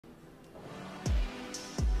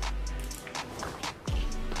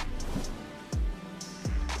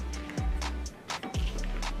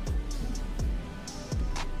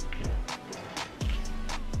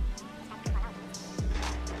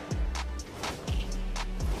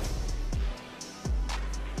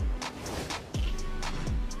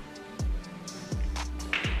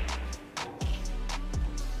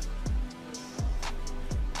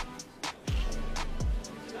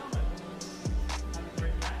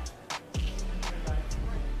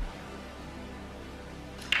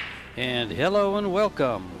And hello and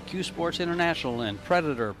welcome. Q Sports International and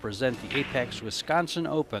Predator present the Apex Wisconsin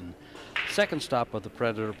Open. Second stop of the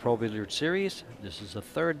Predator Pro Billiard Series. This is the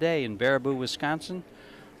third day in Baraboo, Wisconsin,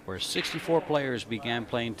 where 64 players began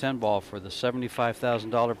playing 10 ball for the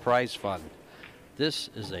 $75,000 prize fund. This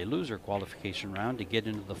is a loser qualification round to get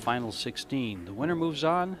into the final 16. The winner moves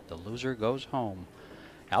on, the loser goes home.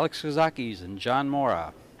 Alex Kazakis and John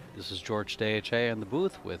Morra. This is George DHA in the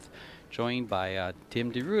booth joined by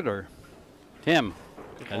Tim DeRuiter. Tim,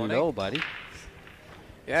 hello, buddy.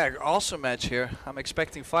 Yeah, awesome match here. I'm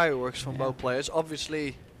expecting fireworks from both players.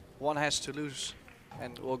 Obviously, one has to lose,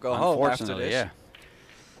 and we'll go home after this. Yeah.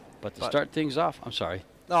 But to start things off, I'm sorry.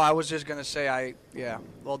 No, I was just gonna say,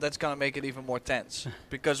 well, that's gonna make it even more tense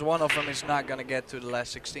because one of them is not gonna get to the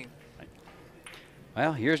last 16. Right.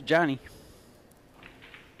 Well, here's Johnny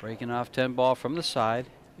breaking off 10 ball from the side.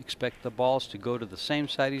 Expect the balls to go to the same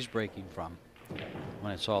side he's breaking from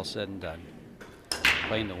when it's all said and done.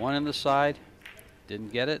 Playing the one in the side,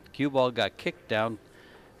 didn't get it. Cue ball got kicked down.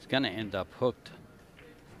 It's going to end up hooked.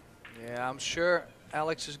 Yeah, I'm sure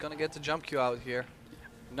Alex is going to get the jump cue out here.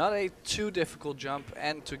 Not a too difficult jump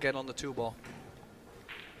and to get on the 2 ball.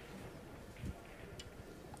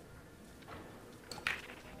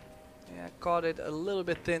 Yeah, caught it a little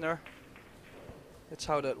bit thinner. That's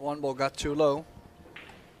how that 1 ball got too low.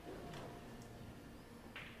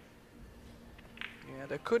 Yeah,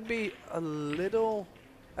 there could be a little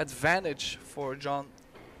advantage for John,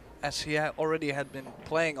 as he already had been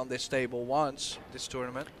playing on this table once, this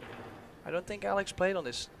tournament. I don't think Alex played on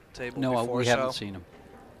this table before. No, we haven't seen him.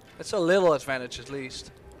 It's a little advantage at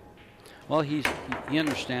least. Well, he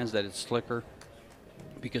understands that it's slicker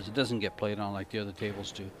because it doesn't get played on like the other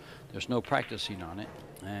tables do. There's no practicing on it,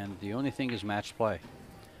 and the only thing is match play.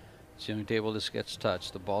 It's the only table this gets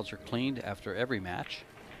touched. The balls are cleaned after every match,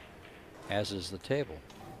 as is the table.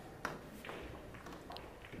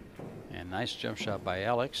 And nice jump shot by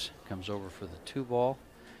Alex. Comes over for the 2 ball.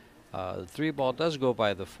 The 3 ball does go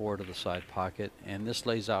by the 4 to the side pocket, and this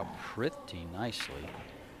lays out pretty nicely.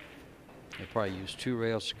 They probably use 2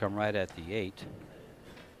 rails to come right at the 8.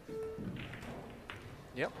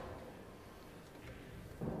 Yep.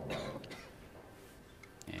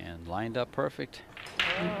 And lined up perfect.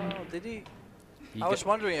 Oh, did he? I was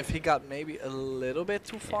wondering if he got maybe a little bit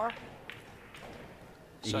too far.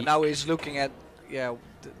 So now he's looking at,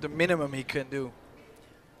 the minimum he can do.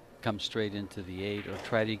 Come straight into the 8 or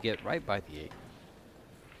try to get right by the 8.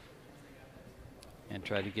 And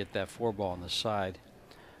try to get that 4 ball on the side.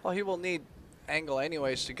 Well, he will need angle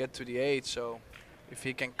anyways to get to the 8, so if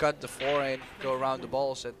he can cut the 4 and go around the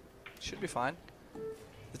balls, that should be fine.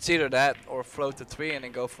 It's either that or float the 3 and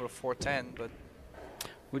then go for a 4-10, but...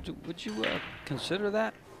 Would you consider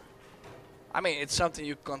that? I mean, it's something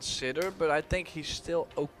you consider, but I think he's still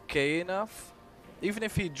okay enough. Even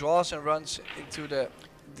if he draws and runs into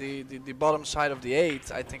the bottom side of the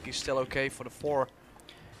 8, I think he's still okay for the 4.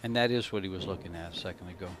 And that is what he was looking at a second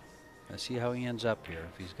ago. Let's see how he ends up here.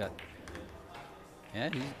 If he's got... Yeah,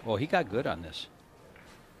 he got good on this.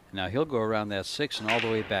 Now he'll go around that 6 and all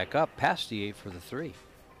the way back up past the 8 for the 3.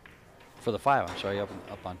 For the 5, I'm sorry, up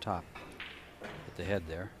on top. At the head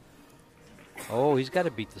there. Oh, he's got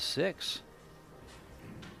to beat the 6.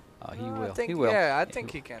 He will. He will. Yeah, I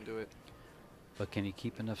think he can do it. But can he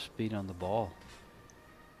keep enough speed on the ball?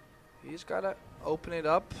 He's got to open it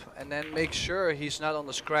up and then make sure he's not on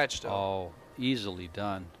the scratch, though. Oh, easily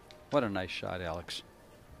done. What a nice shot, Alex.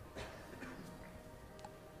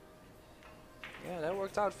 Yeah, that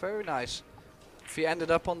worked out very nice. If he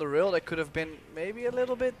ended up on the rail, that could have been maybe a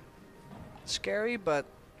little bit scary, but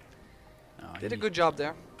did a good job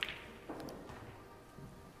there.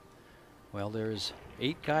 Well, there's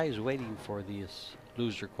 8 guys waiting for this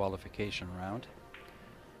loser qualification round,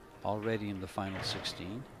 already in the final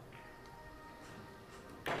 16.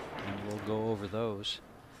 And we'll go over those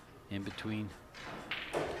in between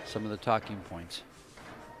some of the talking points.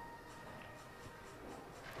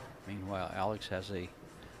 Meanwhile, Alex has a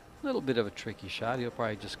little bit of a tricky shot. He'll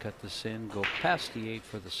probably just cut this in, go past the 8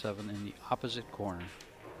 for the 7 in the opposite corner,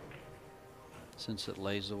 since it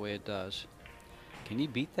lays the way it does. Can he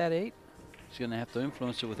beat that 8? He's going to have to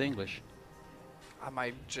influence it with English. I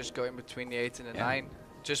might just go in between the 8 and the 9.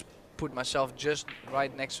 Just put myself just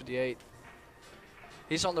right next to the 8.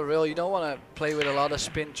 He's on the rail. You don't want to play with a lot of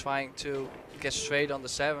spin trying to get straight on the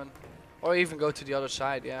 7. Or even go to the other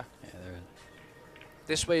side, yeah.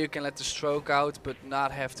 This way you can let the stroke out but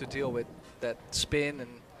not have to deal with that spin. And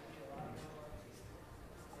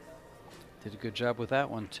did a good job with that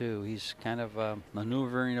one too. He's kind of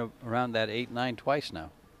maneuvering around that 8-9 twice now.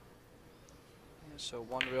 So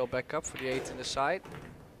 1 rail back up for the 8 in the side.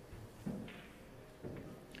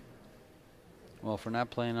 Well, for not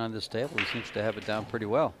playing on this table, he seems to have it down pretty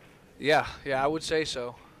well. Yeah, I would say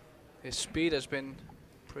so. His speed has been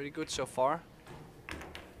pretty good so far.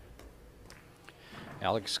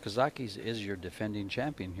 Alex Kazakis is your defending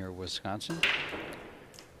champion here in Wisconsin.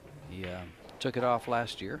 He took it off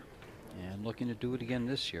last year and looking to do it again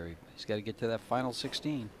this year. He's got to get to that final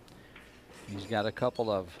 16. He's got a couple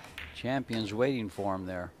of champions waiting for him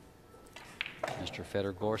there. Mr.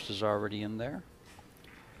 Feder Gorst is already in there.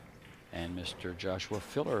 And Mr. Joshua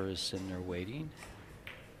Filler is sitting there waiting.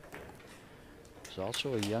 There's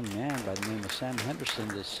also a young man by the name of Sam Henderson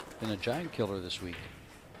that's been a giant killer this week.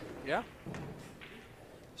 Yeah.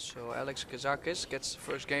 So Alex Kazakis gets the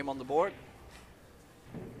first game on the board.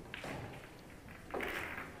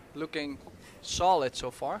 Looking solid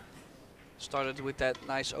so far. Started with that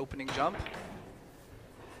nice opening jump.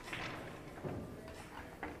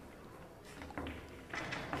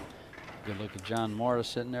 Good look at John Morra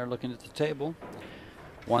sitting there looking at the table.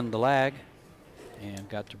 Won the lag and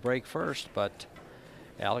got to break first, but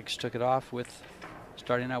Alex took it off with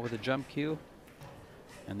starting out with a jump cue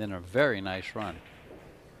and then a very nice run.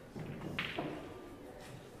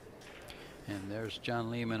 And there's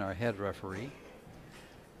John Lehman, our head referee,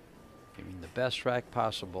 giving the best rack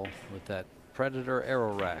possible with that Predator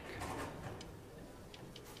arrow rack.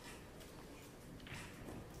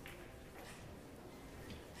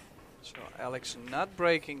 So Alex not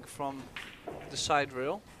breaking from the side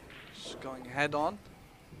rail. Just going head on.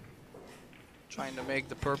 Trying to make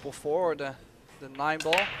the purple 4 or the 9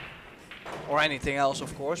 ball. Or anything else,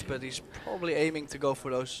 of course, but he's probably aiming to go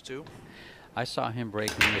for those two. I saw him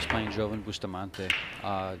break when he was playing Jovan Bustamante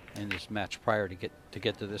in his match prior to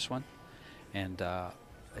get to this one. And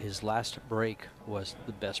his last break was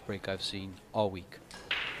the best break I've seen all week.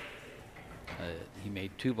 He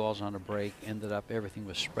made 2 balls on a break, ended up everything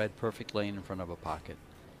was spread perfectly in front of a pocket.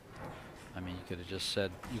 I mean, you could have just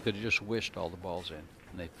said, you could have just wished all the balls in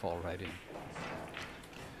and they'd fall right in.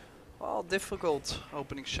 Well, difficult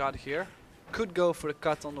opening shot here. Could go for the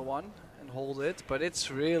cut on the 1 and hold it, but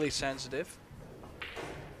it's really sensitive.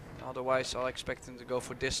 Otherwise, I'll expect him to go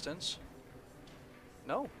for distance.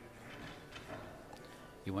 No.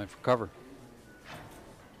 He went for cover.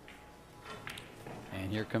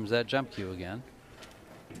 And here comes that jump cue again.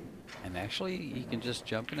 And actually, he can just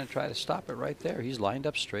jump in and try to stop it right there. He's lined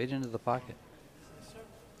up straight into the pocket.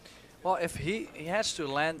 Well, if he has to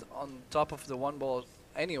land on top of the 1 ball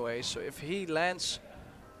anyway, so if he lands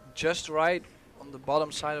just right on the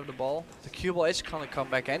bottom side of the ball, the cue ball is going to come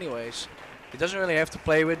back anyways. He doesn't really have to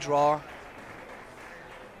play with draw.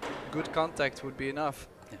 Good contact would be enough.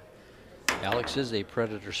 Yeah. Alex is a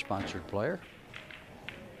Predator sponsored player.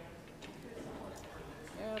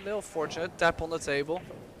 Yeah, a little fortunate. Tap on the table.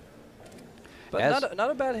 But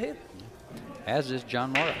not a bad hit. As is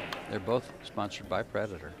John Morra. They're both sponsored by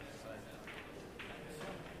Predator.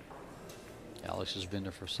 Alex has been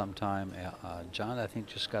there for some time. John, I think,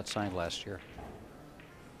 just got signed last year.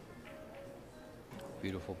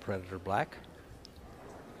 Beautiful Predator black.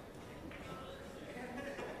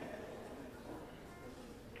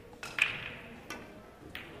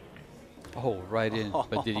 Oh, right in.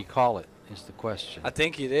 But did he call it, is the question. I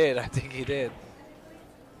think he did. I think he did.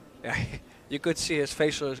 Yeah, you could see his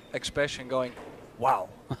facial expression going, wow.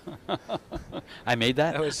 I made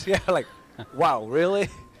that? It was, yeah, like, wow, really?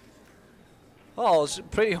 Oh, it's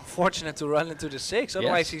pretty unfortunate to run into the 6.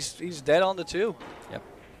 Otherwise, yes. he's dead on the 2. Yep.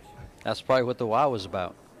 That's probably what the wow was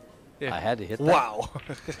about. Yeah. I had to hit that. Wow.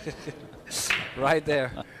 Right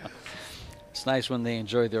there. It's nice when they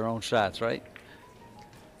enjoy their own shots, right?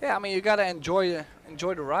 Yeah, I mean, you got to enjoy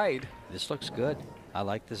the ride. This looks good. I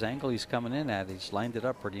like this angle he's coming in at. He's lined it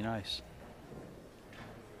up pretty nice.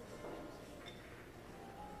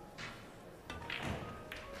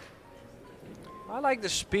 I like the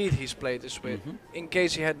speed he's played this with. In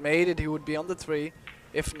case he had made it, he would be on the 3.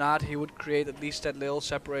 If not, he would create at least that little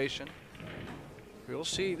separation. We'll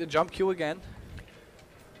see the jump cue again.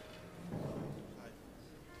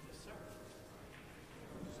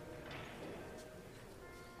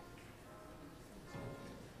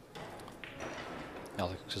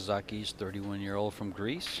 Alex Kazakis, 31-year-old from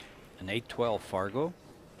Greece, an 8-12 Fargo.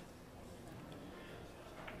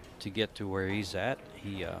 To get to where he's at,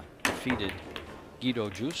 he defeated Guido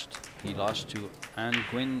Just. He lost to An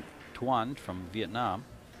Nguyen Tuan from Vietnam,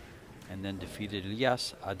 and then defeated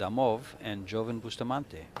Ilyas Adamov and Jovan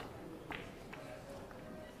Bustamante.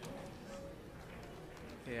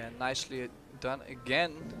 Yeah, nicely done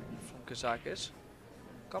again from Kazakis.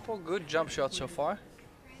 Couple good jump shots so far.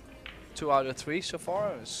 2 out of 3 so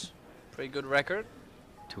far is pretty good record.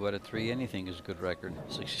 2 out of 3, anything is a good record.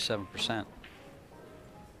 67%.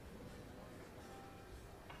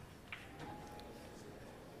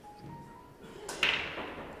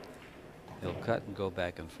 cut and go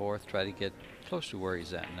back and forth. Try to get close to where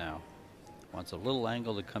he's at now. Wants a little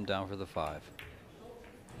angle to come down for the 5.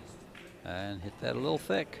 And hit that a little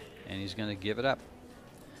thick. And he's going to give it up.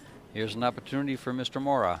 Here's an opportunity for Mr.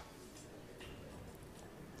 Morra.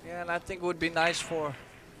 Yeah, and I think it would be nice for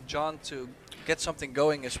John to get something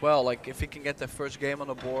going as well. Like if he can get the first game on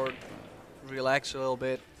the board, relax a little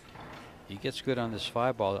bit. He gets good on this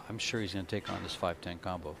 5 ball. I'm sure he's going to take on this 5-10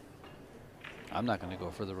 combo. I'm not going to go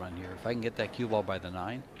for the run here. If I can get that cue ball by the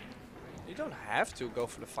 9. You don't have to go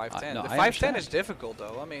for the 5-10. No, the I 5-10 understand. is difficult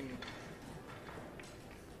though. I mean,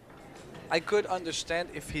 I could understand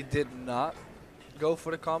if he did not go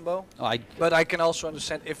for the combo. But I can also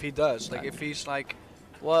understand if he does. Like if he's like,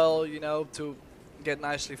 well, you know, to get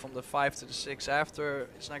nicely from the 5 to the 6 after,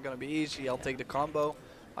 it's not going to be easy. I'll take the combo.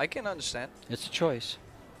 I can understand. It's a choice.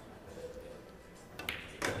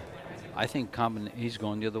 I think he's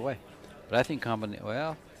going the other way. But I think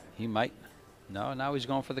well, he might. No, now he's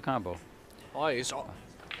going for the combo. Oh, he's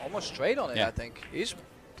almost straight on it, Yeah. I think. He's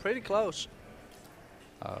pretty close.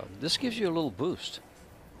 This gives you a little boost.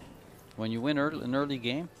 When you win an early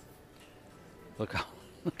game, look how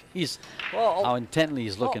how intently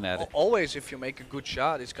he's looking at it. Always, if you make a good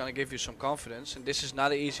shot, it's going to give you some confidence. And this is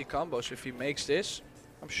not an easy combo, so if he makes this,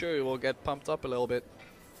 I'm sure he will get pumped up a little bit.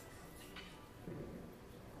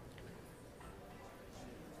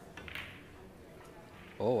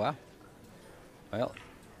 Oh, wow. Well,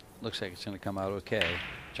 looks like it's going to come out okay.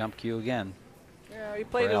 Jump cue again. Yeah, he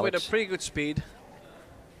played it with a pretty good speed.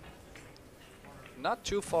 Not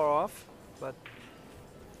too far off, but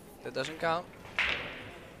that doesn't count.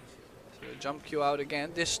 So the jump cue out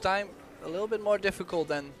again. This time a little bit more difficult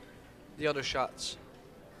than the other shots.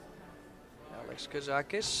 Alex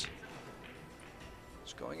Kazakis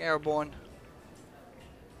is going airborne.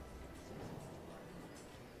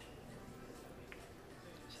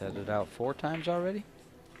 Set it out 4 times already.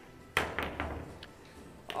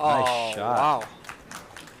 Oh, nice shot. Wow.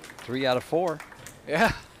 3 out of 4.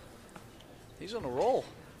 Yeah. He's on a roll.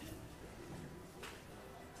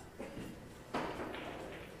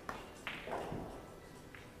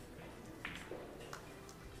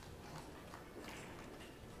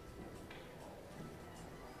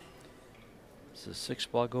 Does the 6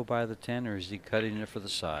 ball go by the 10, or is he cutting it for the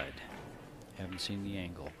side? Haven't seen the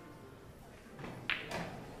angle.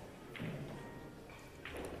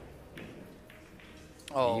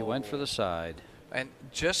 Oh. He went for the side. And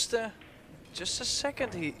just a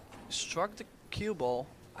second he struck the cue ball.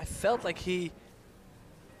 I felt like he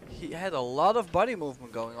had a lot of body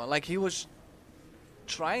movement going on. Like he was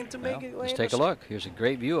trying to make it. Let's take a look. Here's a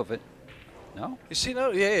great view of it. No? You see,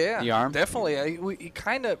 no, yeah. The arm? Definitely. He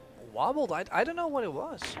kind of wobbled. I don't know what it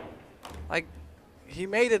was. Like he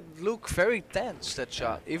made it look very tense, that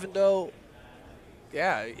shot. Even though,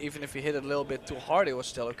 yeah, even if he hit it a little bit too hard, it was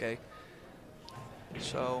still okay.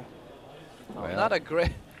 So, Well, not a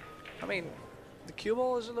great. I mean, the cue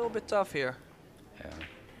ball is a little bit tough here. Yeah.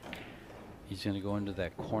 He's going to go into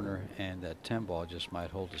that corner, and that 10 ball just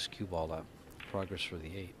might hold his cue ball up. Progress for the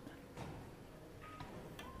 8.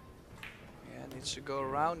 Yeah, needs to go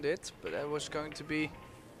around it, but that was going to be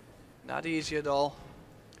not easy at all.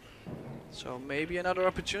 So maybe another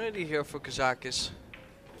opportunity here for Kazakis.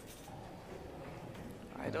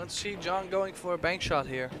 I don't see John going for a bank shot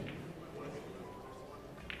here.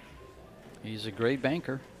 He's a great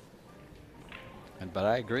banker. But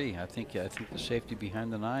I agree. I think the safety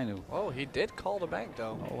behind the 9. Oh, he did call the bank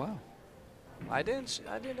though. Oh wow! I didn't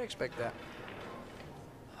expect that.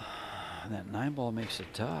 That 9 ball makes it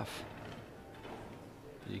tough.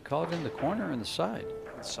 Did he call it in the corner or in the side?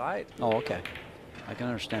 Inside. Oh, okay. I can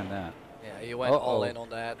understand that. Yeah, he went all in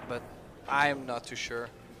on that, but I'm not too sure.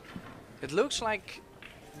 It looks like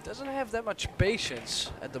he doesn't have that much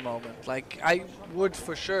patience at the moment. Like I would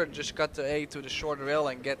for sure just cut the A to the short rail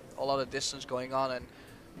and get a lot of distance going on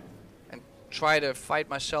and try to fight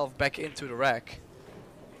myself back into the rack.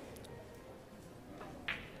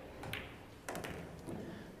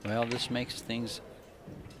 Well, this makes things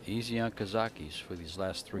easy on Kazakis for these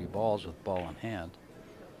last 3 balls with ball in hand.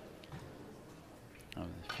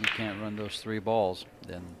 If you can't run those 3 balls,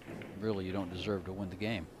 then really you don't deserve to win the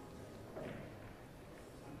game.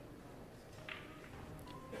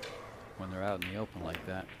 When they're out in the open like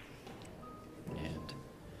that. And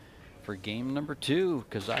for game number 2,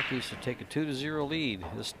 Kazakis to take a 2-0 lead.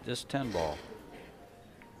 This 10 ball.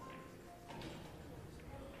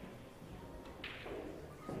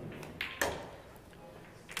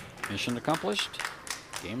 Mission accomplished.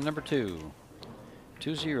 Game number 2.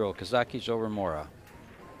 2-0 Kazakis over Morra.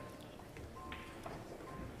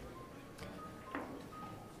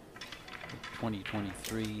 The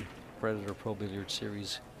 2023 Predator Pro Billiard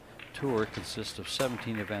Series Tour consists of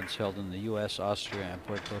 17 events held in the U.S., Austria, and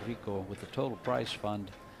Puerto Rico with a total prize fund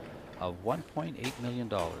of $1.8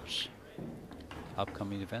 million.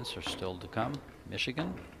 Upcoming events are still to come: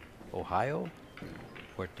 Michigan, Ohio,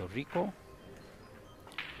 Puerto Rico,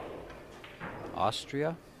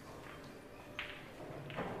 Austria.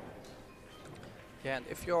 Yeah, and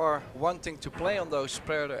if you're wanting to play on those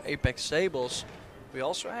Predator Apex tables, we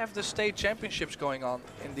also have the state championships going on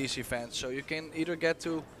in these events. So you can either get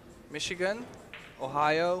to Michigan,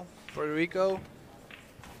 Ohio, Puerto Rico.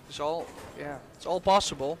 It's all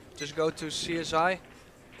possible. Just go to CSI.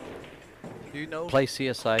 You know,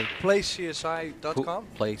 playcsi.com.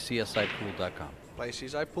 Playcsipool.com.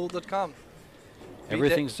 Playcsipool.com.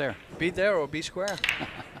 Everything's there. Be there or be square.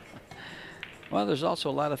 Well, there's also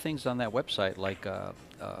a lot of things on that website, like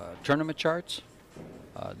tournament charts,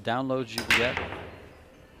 downloads you can get.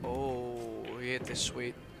 Oh, it is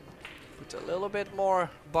sweet. Put a little bit more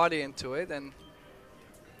body into it and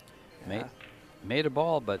made a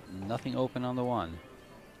ball, but nothing open on the one.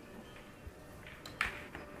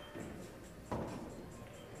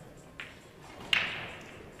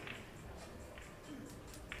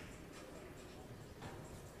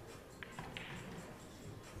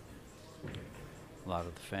 A lot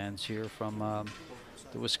of the fans here from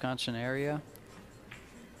the Wisconsin area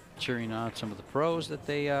cheering on some of the pros that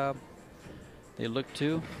they look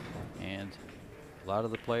to, and a lot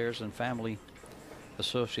of the players and family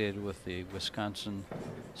associated with the Wisconsin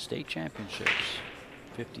State Championships.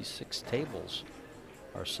 56 tables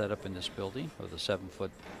are set up in this building, or the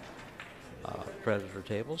 7-foot Predator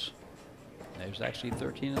tables. There's actually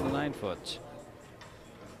 13 of the 9-foots.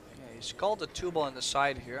 Yeah, he's called the 2-ball on the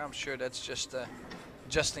side here. I'm sure that's just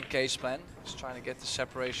in case plan. He's trying to get the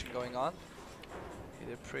separation going on. He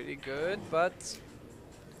did pretty good, but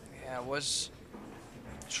yeah, was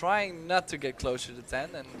trying not to get closer to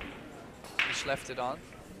 10 and just left it on.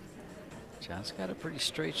 John's got a pretty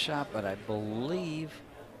straight shot, but I believe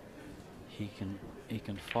he can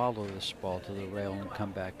follow this ball to the rail and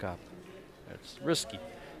come back up. That's risky.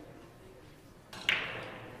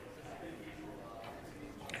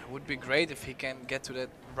 It would be great if he can get to that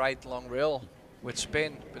right long rail with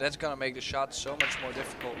spin, but that's gonna make the shot so much more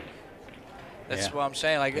difficult. That's what I'm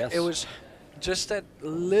saying. Like it was just that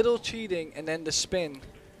little cheating, and then the spin.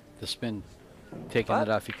 The spin, taking it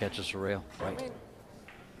off, he catches the rail. Right. I mean,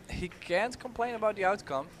 he can't complain about the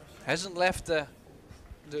outcome. Hasn't left the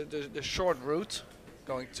short route,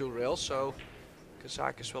 going 2 rails. So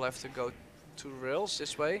Kazakis will have to go 2 rails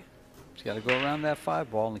this way. He's got to go around that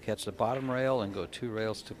 5-ball and catch the bottom rail and go 2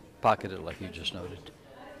 rails to pocket it, like you just noted.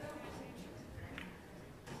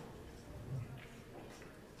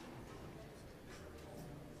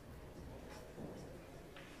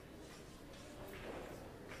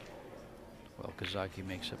 Well, Kazaki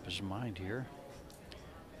makes up his mind here.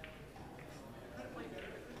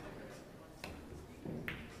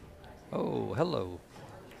 Oh, hello.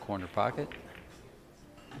 Corner pocket.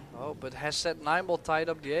 Oh, but has that 9-ball tied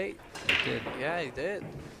up the 8? He did. Yeah, he did.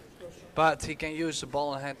 But he can use the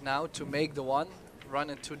ball in hand now to make the 1,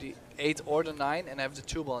 run into the 8 or the 9, and have the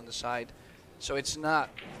 2-ball on the side. So it's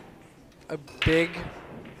not a big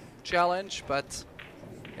challenge, but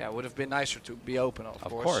yeah, it would have been nicer to be open, of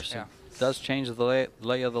course. Of course. Yeah. It does change the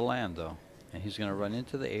lay of the land, though. And he's going to run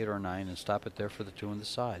into the 8 or 9 and stop it there for the 2 on the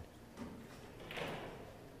side.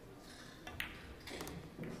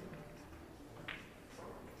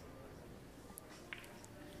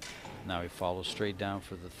 Now he follows straight down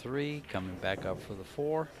for the 3, coming back up for the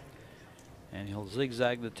 4. And he'll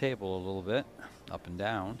zigzag the table a little bit, up and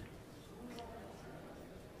down.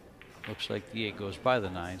 Looks like the 8 goes by the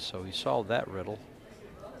 9, so he solved that riddle.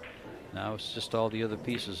 Now it's just all the other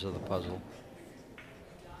pieces of the puzzle.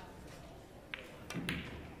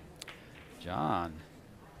 John.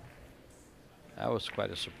 That was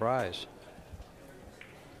quite a surprise.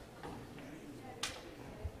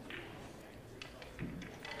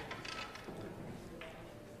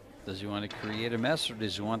 Does he want to create a mess, or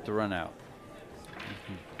does he want to run out?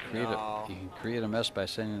 He can create a mess by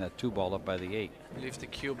sending that 2-ball up by the 8. Leave the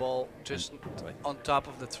cue ball just on top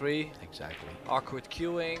of the 3. Exactly. Awkward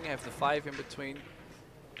cueing, have the 5 in between.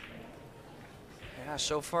 Yeah,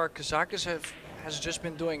 so far Kazakis has just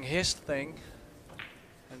been doing his thing,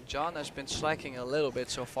 and John has been slacking a little bit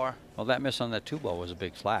so far. Well, that miss on that 2-ball was a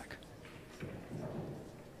big slack.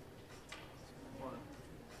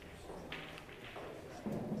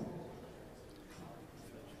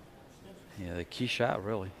 Yeah, the key shot,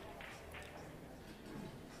 really.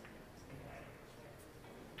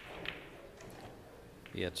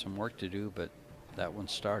 He had some work to do, but that one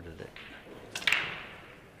started it.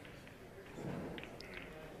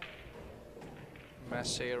 mass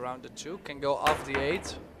say around the 2. Can go off the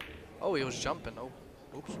 8. Oh, he was jumping. Oh,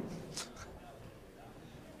 oops.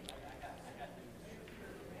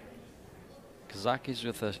 Kazakis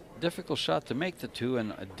with a difficult shot to make the 2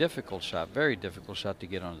 and a difficult shot, very difficult shot to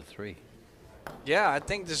get on the 3. Yeah, I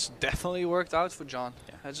think this definitely worked out for John.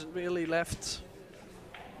 Yeah. Hasn't really left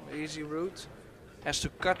an easy route. Has to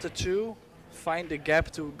cut the 2, find the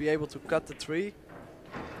gap to be able to cut the 3.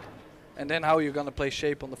 And then how you're gonna play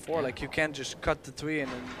shape on the 4. Yeah. Like you can't just cut the 3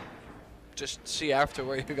 and then just see after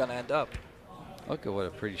where you're gonna end up. Look at what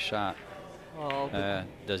a pretty shot. Well,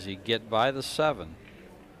 Does he get by the 7?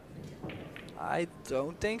 I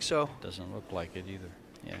don't think so. Doesn't look like it either.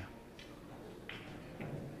 Yeah.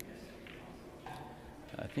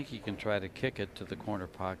 I think he can try to kick it to the corner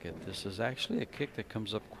pocket. This is actually a kick that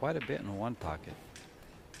comes up quite a bit in one pocket.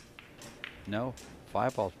 No,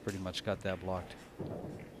 5-ball's pretty much got that blocked.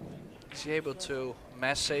 Is he able to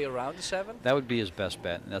masse around the 7? That would be his best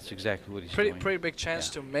bet, and that's exactly what he's doing. Pretty big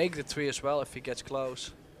chance to make the 3 as well if he gets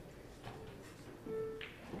close.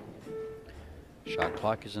 Shot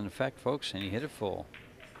clock is in effect, folks, and he hit it full.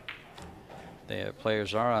 The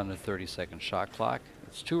players are on a 30-second shot clock.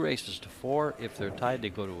 It's 2 races to 4. If they're tied, they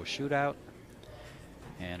go to a shootout.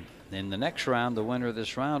 And in the next round, the winner of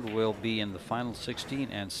this round will be in the final 16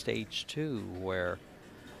 and stage 2, where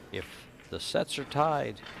if the sets are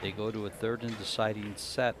tied, they go to a 3rd and deciding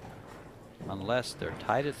set. Unless they're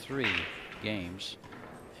tied at 3 games,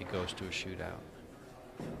 it goes to a shootout.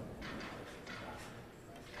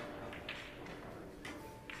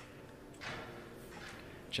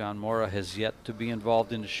 John Morra has yet to be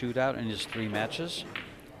involved in a shootout in his 3 matches.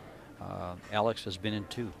 Alex has been in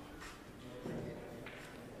 2. In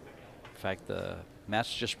fact, the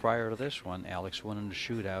match just prior to this one, Alex won in the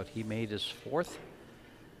shootout. He made his 4th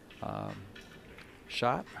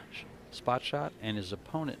spot shot, and his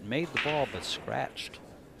opponent made the ball but scratched.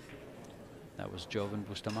 That was Jovan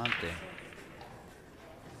Bustamante.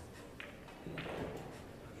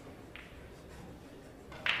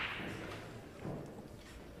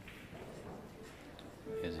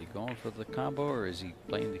 Is he going for the combo, or is he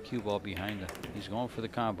playing the cue ball behind it? He's going for the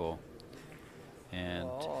combo. And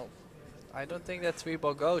oh, I don't think that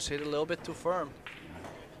 3-ball goes. Hit a little bit too firm.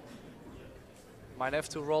 Might have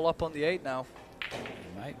to roll up on the 8 now.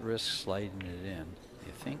 he might risk sliding it in,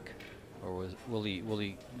 you think? Or will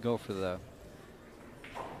he go for the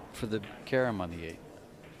carom on the 8?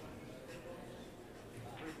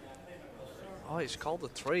 Oh, he's called the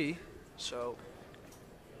 3, so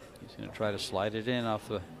He's going to try to slide it in off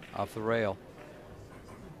the rail.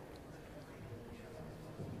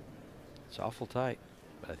 It's awful tight,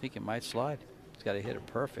 but I think it might slide. He's got to hit it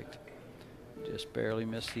perfect. Just barely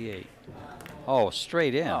missed the 8. Oh,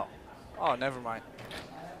 straight in. Oh, never mind.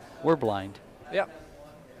 We're blind. Yep.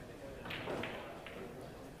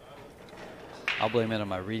 I'll blame it on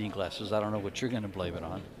my reading glasses. I don't know what you're going to blame it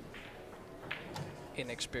on.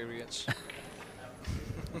 Inexperience.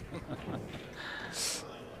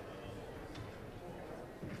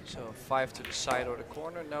 So 5 to the side or the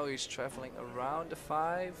corner. No, he's traveling around the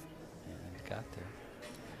 5. And got there.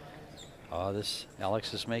 Oh, this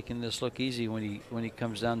Alex is making this look easy when he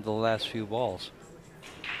comes down to the last few balls.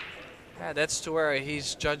 Yeah, that's to where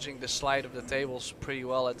he's judging the slide of the tables pretty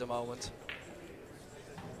well at the moment.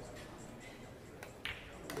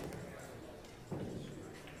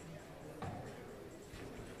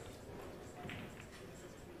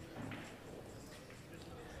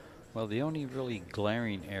 Well, the only really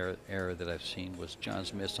glaring error that I've seen was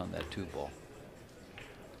John's miss on that 2-ball.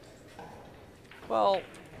 Well,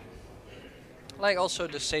 like also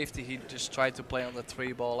the safety he just tried to play on the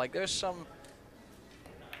 3-ball. Like there's some,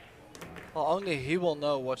 well, only he will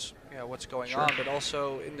know what's going on, but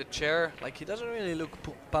also in the chair, like he doesn't really look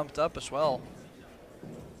pumped up as well.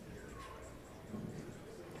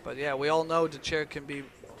 But yeah, we all know the chair can be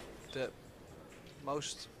the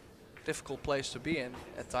most difficult place to be in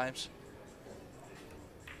at times.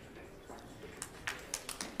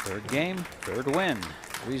 Third game, third win.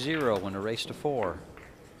 3-0 in a race to 4.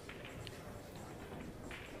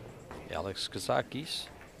 Alex Kazakis,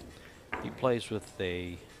 he plays with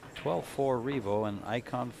a 12-4 Revo and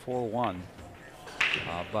Icon 4-1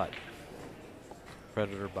 butt.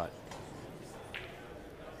 Predator butt.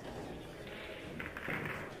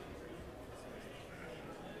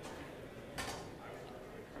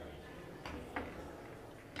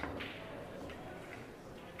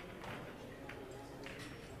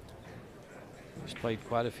 He's played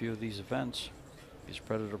quite a few of these events. These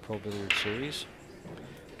Predator Pro Billiard Series,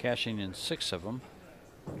 cashing in 6 of them.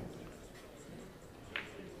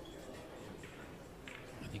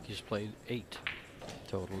 I think he's played 8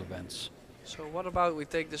 total events. So what about we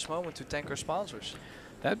take this moment to thank our sponsors?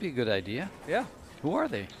 That'd be a good idea. Yeah. Who are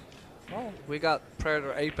they? Well, we got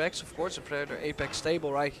Predator Apex, of course, the Predator Apex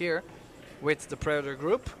stable right here with the Predator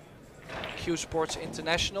Group, Q Sports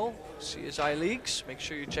International, CSI Leagues, make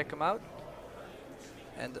sure you check them out.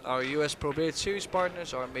 And our US Pro Billiard Series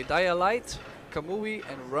partners are Medalla Light, Kamui,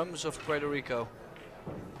 and Rums of Puerto Rico.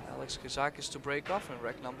 Alex Kazakis to break off in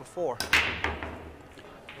rec number 4.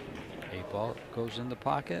 8-ball goes in the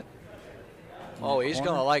pocket. Oh, he's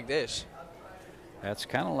gonna like this. That's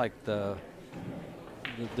kind of like the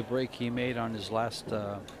break he made on his last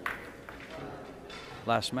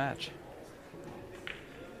match.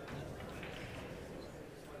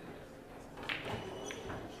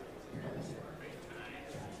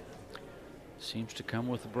 Seems to come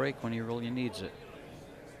with a break when he really needs it.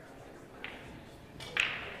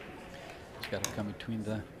 He's got to come between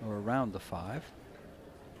the or around the 5.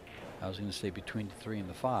 I was going to say between the 3 and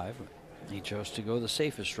the 5. He chose to go the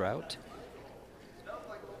safest route.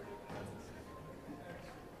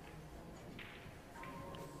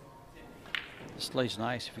 This plays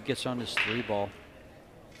nice. If he gets on this 3-ball,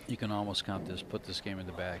 you can almost count this, put this game in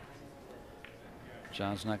the bag.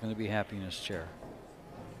 John's not going to be happy in his chair.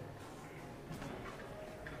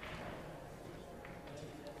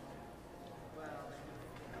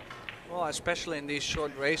 Well, especially in these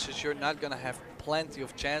short races, you're not going to have plenty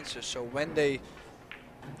of chances. So when they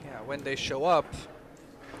show up,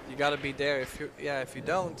 you got to be there. If you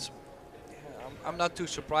don't, I'm not too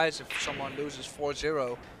surprised if someone loses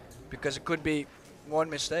 4-0, because it could be one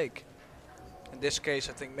mistake. In this case,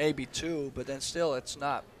 I think maybe 2, but then still, it's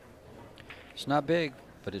not. It's not big,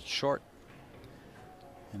 but it's short.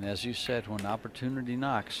 And as you said, when opportunity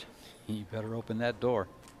knocks, you better open that door.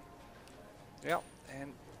 Yeah,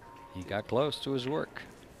 and he got close to his work.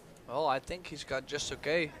 Well, I think he's got just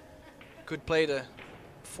okay. Could play the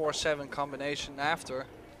 4-7 combination after.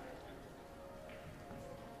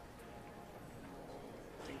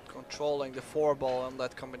 I think controlling the 4-ball on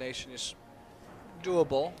that combination is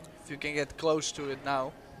doable if you can get close to it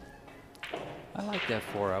now. I like that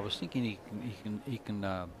 4. I was thinking he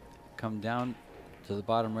can come down to the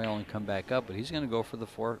bottom rail and come back up, but he's going to go for the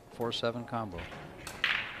 4-7 combo.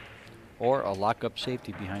 Or a lock-up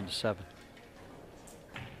safety behind the 7.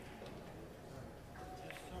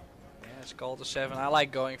 Yeah, it's called the 7. I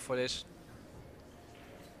like going for this.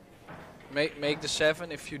 Make the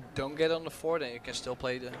 7. If you don't get on the 4, then you can still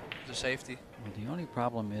play the safety. Well, the only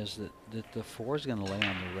problem is that the 4 is going to lay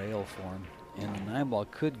on the rail for him, and the 9-ball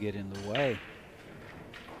could get in the way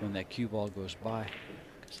when that cue ball goes by.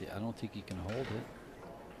 See, I don't think he can hold it.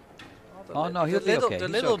 Oh no, he'll be okay. The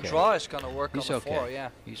little draw is going to work on the 4. Yeah,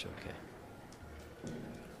 he's okay.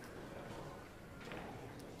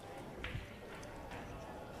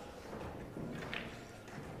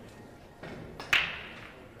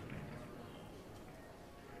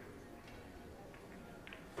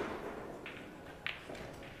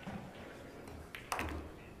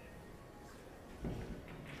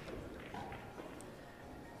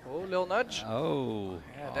 Oh, little nudge. Oh,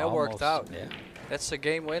 yeah, that worked out. Yeah. That's the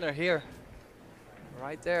game winner here.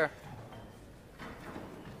 Right there.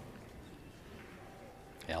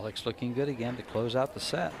 Alex looking good again to close out the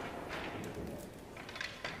set.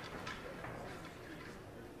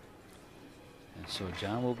 And so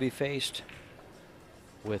John will be faced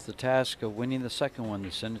with the task of winning the second one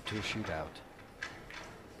to send it to a shootout.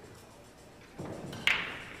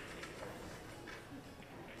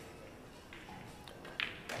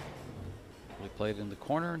 Will he play it in the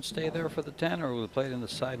corner and stay there for the 10, or will he play it in the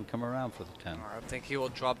side and come around for the 10? I think he will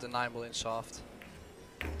drop the 9-ball in soft.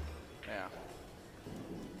 Yeah.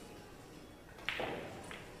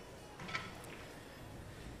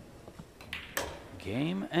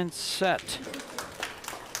 Game and set.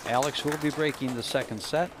 Alex will be breaking the second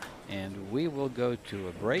set, and we will go to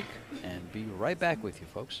a break and be right back with you,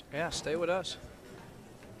 folks. Yeah, stay with us.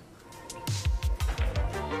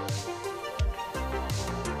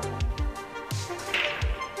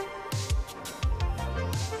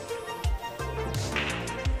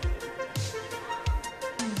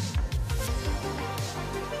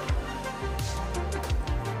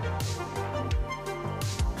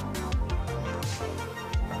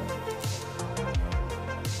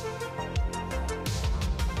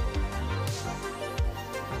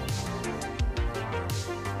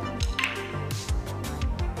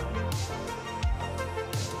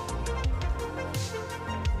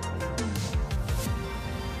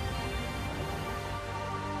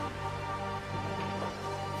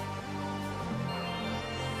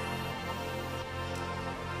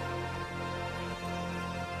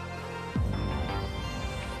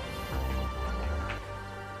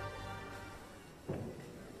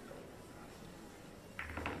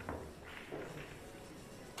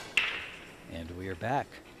 You're back.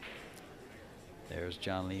 There's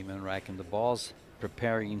John Lehman racking the balls,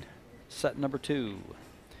 preparing set number 2.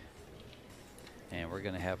 And we're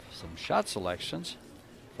going to have some shot selections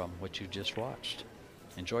from what you just watched.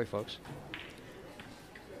 Enjoy, folks.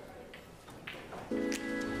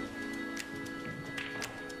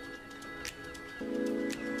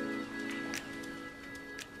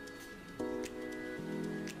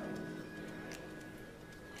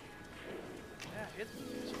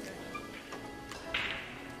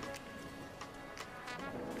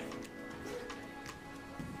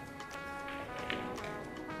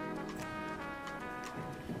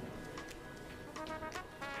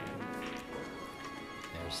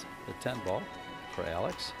 There's the 10 ball for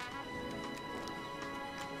Alex.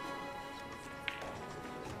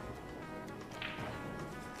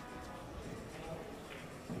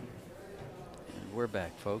 And we're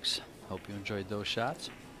back, folks. Hope you enjoyed those shots.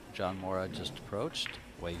 John Morra just approached,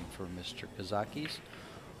 waiting for Mr. Kazakis,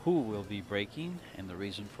 who will be breaking. And the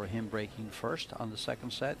reason for him breaking first on the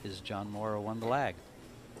second set is John Morra won the lag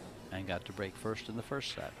and got to break first in the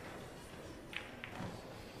first set.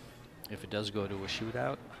 If it does go to a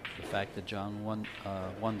shootout, the fact that John won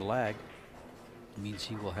the lag means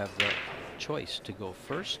he will have the choice to go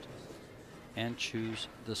first and choose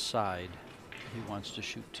the side he wants to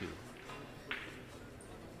shoot to.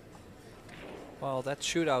 Well, that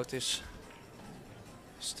shootout is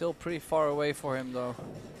still pretty far away for him, though.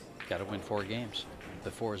 Got to win 4 games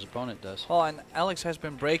before his opponent does. Well, and Alex has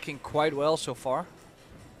been breaking quite well so far.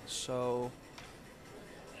 So,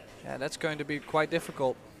 yeah, that's going to be quite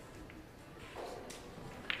difficult.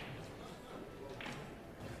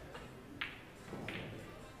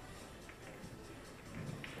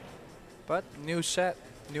 But new set,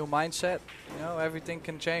 new mindset, you know, everything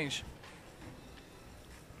can change.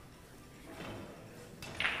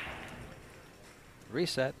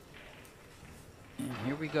 Reset. And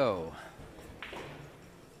here we go.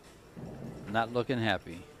 Not looking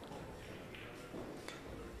happy.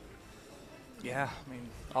 Yeah, I mean,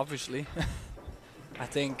 obviously. I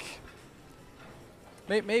think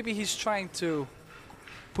maybe he's trying to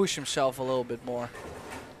push himself a little bit more.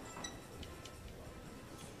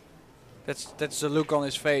 That's the look on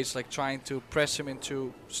his face, like trying to press him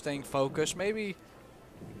into staying focused. Maybe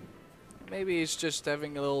he's just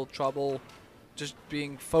having a little trouble just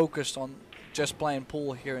being focused on just playing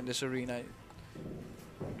pool here in this arena.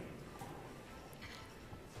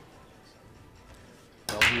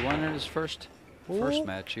 Well, he won in his first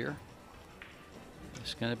match here.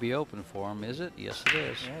 It's going to be open for him, is it? Yes, it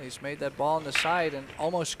is. Yeah, he's made that ball on the side and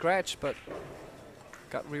almost scratched, but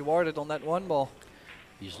got rewarded on that 1 ball.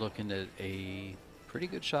 He's looking at a pretty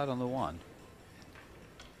good shot on the 1.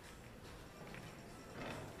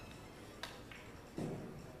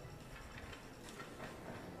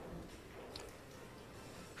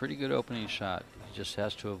 Pretty good opening shot. He just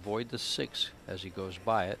has to avoid the 6 as he goes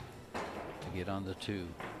by it to get on the 2.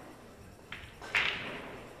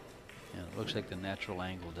 And it looks like the natural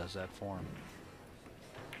angle does that for him.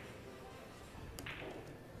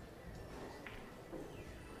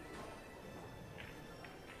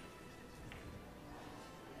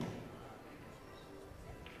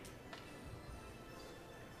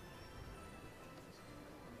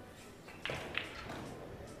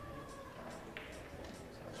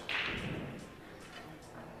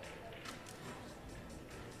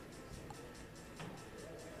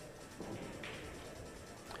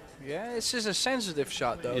 Yeah, this is a sensitive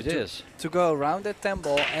shot, though. It is. To go around that 10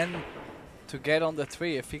 ball and to get on the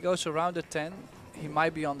 3. If he goes around the 10, he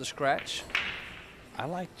might be on the scratch. I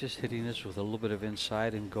like just hitting this with a little bit of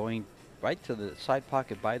inside and going right to the side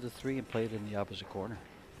pocket by the 3 and play it in the opposite corner.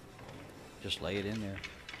 Just lay it in there,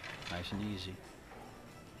 nice and easy.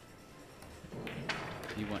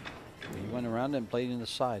 He went around and played in the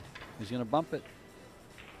side. He's going to bump it.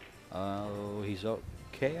 Oh, he's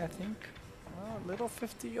okay, I think. Oh, little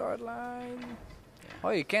 50-yard line. Yeah. Oh,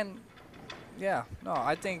 you can. Yeah, no,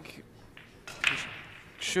 I think he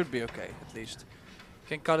should be okay, at least.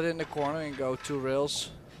 Can cut it in the corner and go 2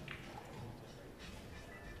 rails.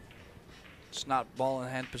 It's not ball in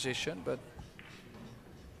hand position, but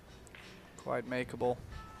quite makeable.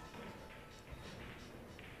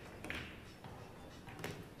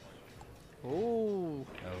 Ooh. Oh.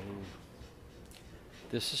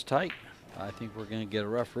 This is tight. I think we're going to get a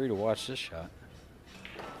referee to watch this shot.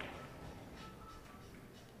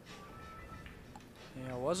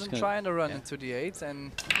 Yeah, I wasn't trying to run into the 8,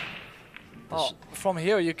 and from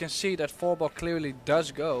here you can see that 4 ball clearly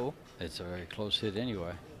does go. It's a very close hit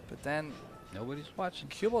anyway. But then nobody's watching.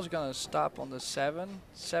 Cue ball's gonna stop on the 7.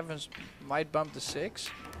 7 might bump the 6.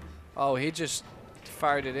 Oh, he just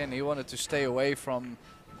fired it in. He wanted to stay away from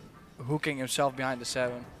hooking himself behind the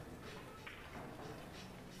 7.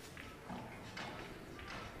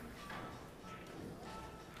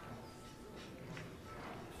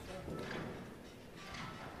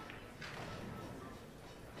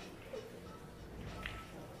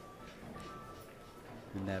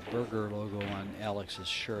 And that burger logo on Alex's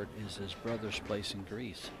shirt is his brother's place in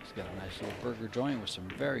Greece. He's got a nice little burger joint with some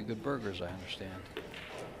very good burgers, I understand.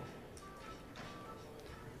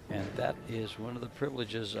 And that is one of the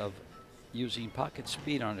privileges of using pocket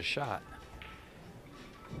speed on a shot.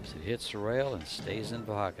 So it hits the rail and stays in the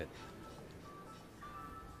pocket.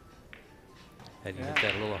 Had you hit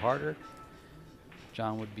that a little harder,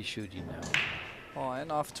 John would be shooting now. Oh,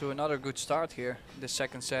 and off to another good start here, the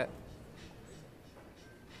second set.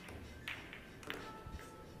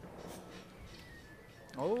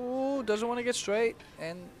 Oh, doesn't want to get straight,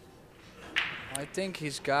 and I think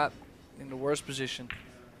he's got in the worst position.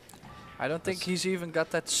 I don't think he's even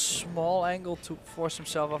got that small angle to force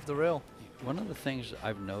himself off the rail. One of the things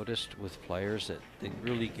I've noticed with players that they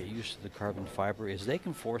really get used to the carbon fiber is they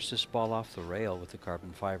can force this ball off the rail with the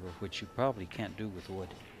carbon fiber, which you probably can't do with wood.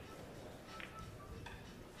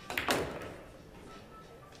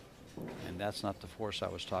 And that's not the force I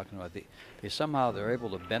was talking about. They somehow they're able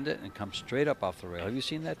to bend it and come straight up off the rail. Have you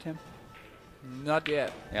seen that, Tim? Not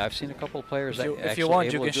yet. Yeah, I've seen a couple of players. If you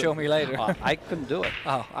want, you can show me later. I couldn't do it.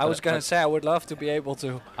 Oh, I was going to say I would love to be able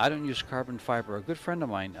to. I don't use carbon fiber. A good friend of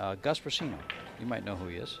mine, Gus Brasino, you might know who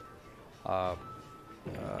he is,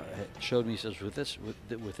 showed me. He says with this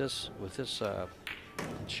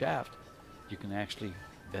shaft, you can actually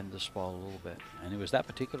bend this ball a little bit, and it was that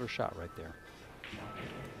particular shot right there.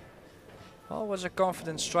 Well, it was a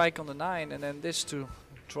confident strike on the 9, and then this to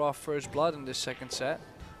draw first blood in this second set.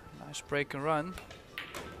 Nice break and run.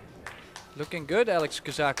 Looking good, Alex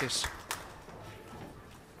Kazakis.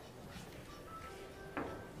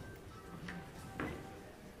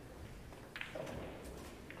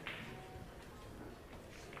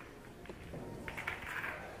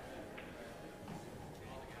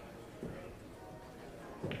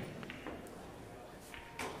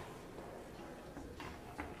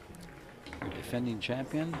 Defending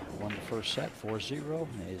champion won the first set 4-0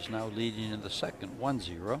 and is now leading in the second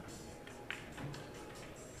 1-0.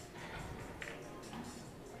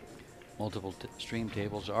 Multiple stream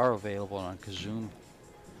tables are available on kazoom.com.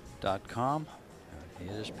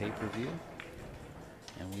 It is pay-per-view,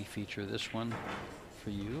 and we feature this one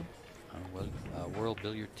for you on World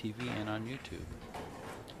Billiard TV and on YouTube.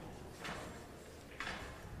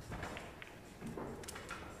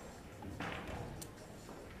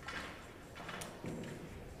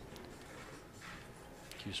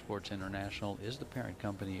 Q Sports International is the parent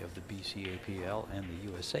company of the BCAPL and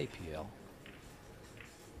the USAPL.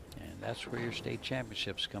 And that's where your state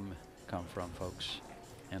championships come from, folks.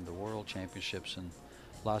 And the World Championships in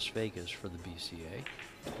Las Vegas for the BCA.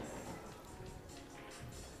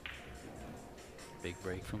 Big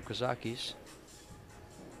break from Kazakis.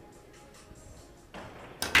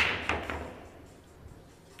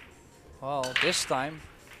 Well, this time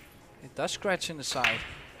it does scratch in the side.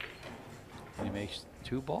 And he makes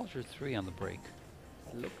 2 balls or 3 on the break.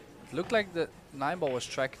 Looked like the 9 ball was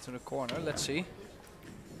tracked to the corner. Let's see.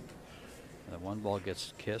 The 1 ball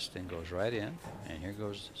gets kissed and goes right in, and here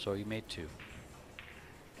goes. So he made 2.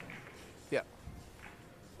 Yeah.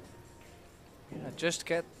 Just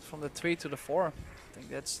get from the 3 to the 4. I think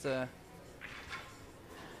that's the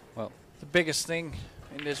biggest thing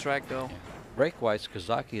in this rack, though. Yeah. Break-wise,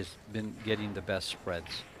 Kazaki has been getting the best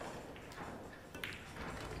spreads.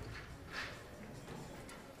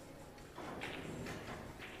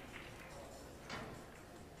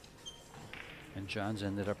 And John's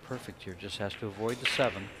ended up perfect here. Just has to avoid the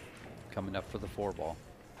 7 coming up for the 4 ball.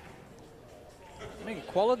 I mean,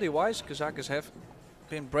 quality-wise, Kazakis have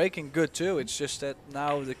been breaking good too. It's just that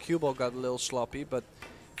now the cue ball got a little sloppy. But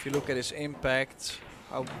if you look at his impact,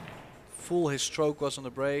 how full his stroke was on the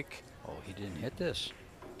break. Oh, he didn't hit this.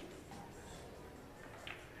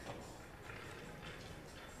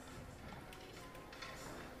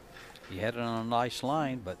 He had it on a nice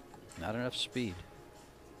line, but not enough speed.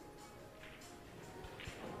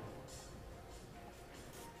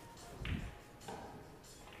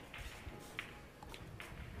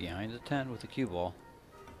 Behind the 10 with the cue ball.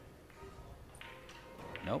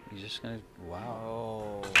 Nope, he's just gonna,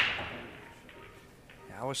 wow.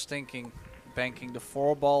 Yeah, I was thinking banking the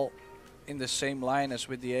 4 ball in the same line as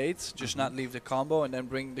with the 8, just not leave the combo and then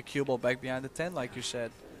bring the cue ball back behind the 10 like you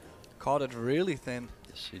said. Caught it really thin.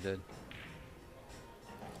 Yes, he did.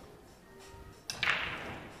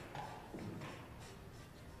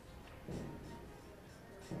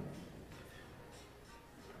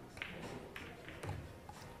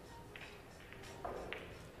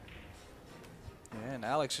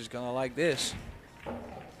 Alex is gonna like this.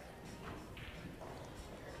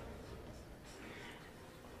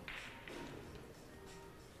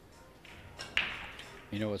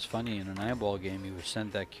 You know what's funny, in a 9-ball game, you would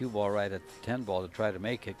send that cue ball right at the 10 ball to try to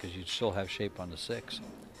make it because you'd still have shape on the 6.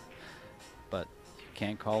 But you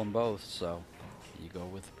can't call them both, so you go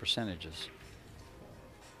with the percentages.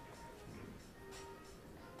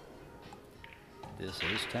 This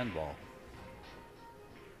is 10 ball.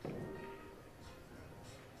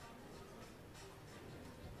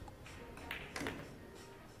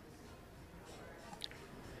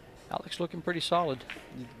 Alex looking pretty solid.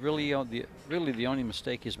 Really, the only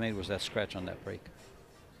mistake he's made was that scratch on that break.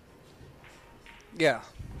 Yeah.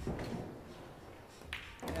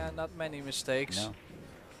 Yeah, not many mistakes.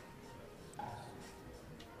 No.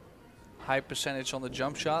 High percentage on the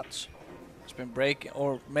jump shots. It's been breaking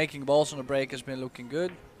or making balls on the break has been looking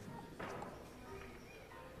good.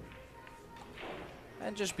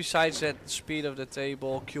 And just besides that, speed of the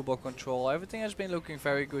table, cue ball control, everything has been looking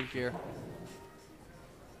very good here.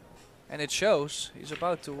 And it shows. He's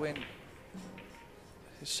about to win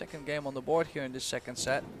his second game on the board here in this second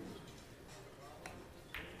set.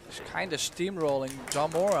 He's kind of steamrolling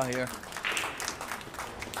John Morra here.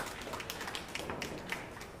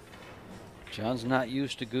 John's not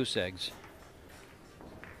used to goose eggs.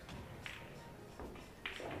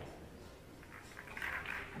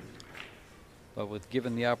 But with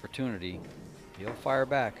given the opportunity, he'll fire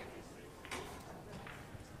back.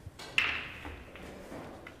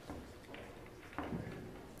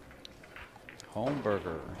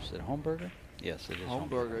 Homeburger. Is it Homeburger? Yes, it is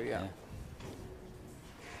Homeburger, yeah.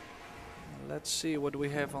 Let's see what we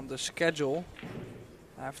have on the schedule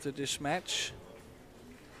after this match.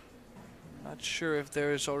 Not sure if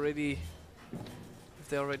there is already, if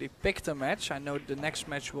they already picked a match. I know the next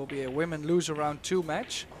match will be a women loser round 2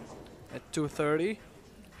 match at 2:30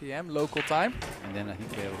 p.m. local time. And then I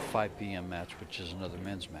think we have a 5 p.m. match, which is another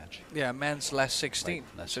men's match. Yeah, men's last 16.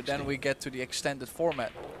 Right, last so 16. then we get to the extended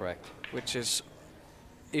format. Correct. Which is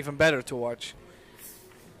even better to watch.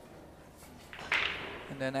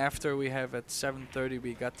 And then after we have at 7:30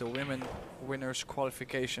 we got the women winners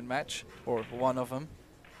qualification match, or one of them.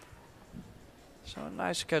 So a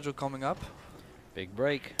nice schedule coming up. Big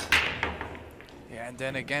break. Yeah, and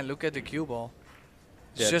then again, look at the cue ball.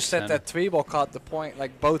 It's Dead just that center. that 3 ball caught the point,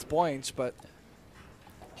 like both points, but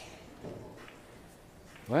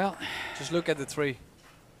Well, just look at the 3.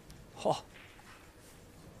 Oh,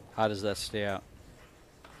 how does that stay out?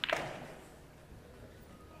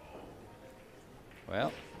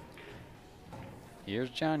 Well, here's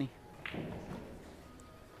Johnny.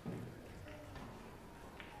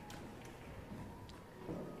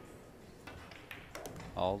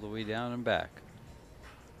 All the way down and back.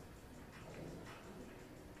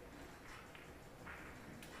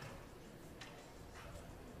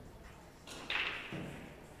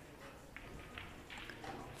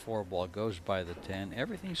 Four ball goes by the 10.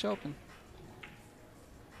 Everything's open.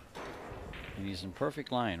 And he's in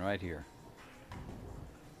perfect line right here.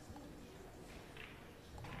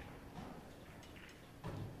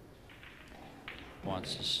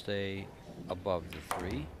 Wants to stay above the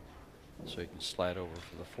 3 so he can slide over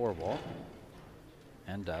for the 4 ball,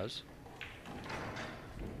 and does.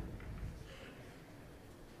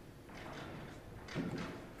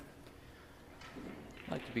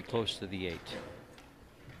 Like to be close to the 8.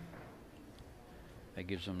 That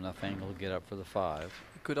gives him enough angle to get up for the 5.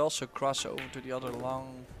 you could also cross over to the other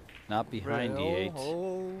long. Not behind the 8.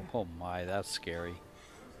 Oh. Oh my, that's scary.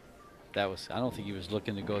 That was, I don't think he was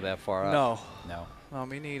looking to go that far up. No. No. No,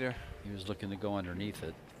 me neither. He was looking to go underneath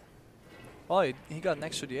it. Well, he got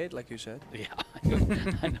next to the 8, like you said. Yeah,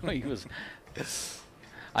 I know he was.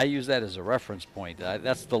 I use that as a reference point.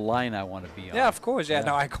 That's the line I want to be on. Yeah, of course. Yeah,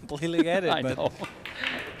 no, I completely get it. I but know.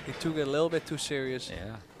 he took it a little bit too serious.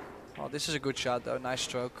 Yeah. Oh, this is a good shot, though. Nice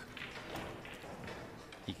stroke.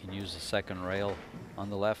 He can use the second rail on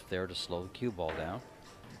the left there to slow the cue ball down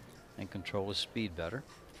and control his speed better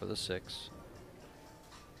for the 6.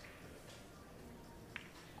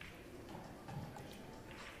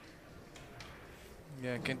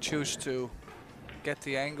 Yeah, can choose to get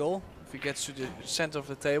the angle. If he gets to the center of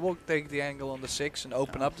the table, take the angle on the 6 and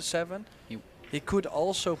open up the 7. He could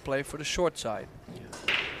also play for the short side.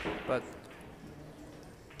 Yeah. But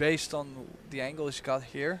based on the angle he's got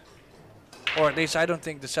here, or at least I don't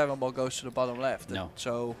think the 7 ball goes to the bottom left. No.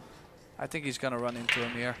 So I think he's going to run into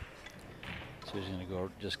him here. So he's going to go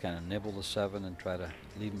just kind of nibble the 7 and try to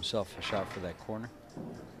leave himself a shot for that corner.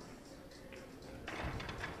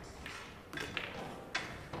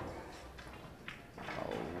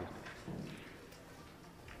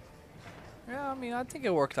 Yeah, I mean, I think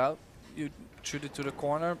it worked out. You shoot it to the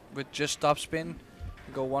corner with just topspin,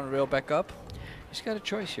 go one rail back up. He's got a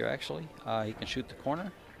choice here, actually. He can shoot the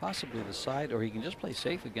corner, possibly the side, or he can just play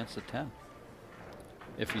safe against the 10.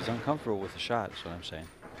 If he's uncomfortable with the shot, is what I'm saying.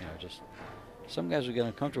 You know, just some guys will get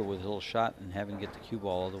uncomfortable with a little shot and having to get the cue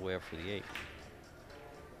ball all the way up for the 8.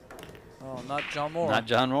 Oh, not John Morra. Not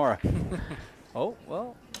John Morra. Oh,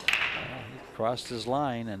 well. He crossed his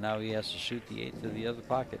line, and now he has to shoot the 8 to the other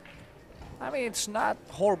pocket. I mean, it's not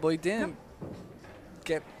horrible. He didn't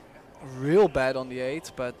get real bad on the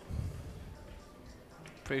 8, but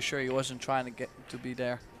pretty sure he wasn't trying to get to be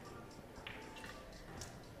there.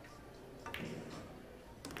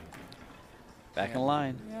 Back in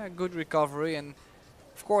line. Yeah, good recovery, and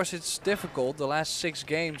of course it's difficult. The last 6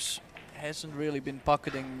 games hasn't really been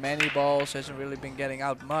pocketing many balls, hasn't really been getting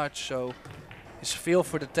out much, so his feel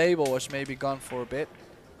for the table was maybe gone for a bit.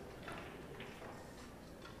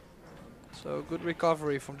 So good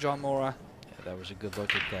recovery from John Morra. Yeah, that was a good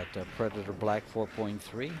look at that Predator Black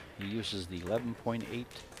 4.3. He uses the 11.8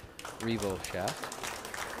 Revo shaft.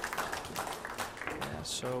 Yeah,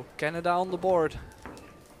 so Canada on the board.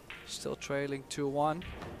 Still trailing 2-1.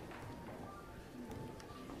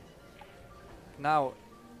 Now,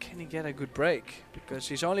 can he get a good break? Because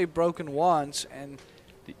he's only broken once and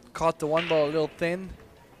caught the one ball a little thin.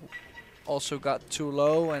 Also got too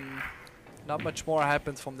low, and not much more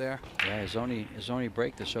happened from there. Yeah, his only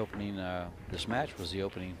break this opening this match was the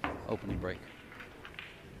opening break.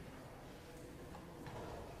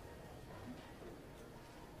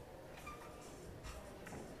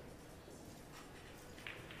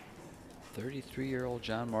 "33-year-old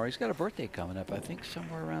John Morra." He's got a birthday coming up, I think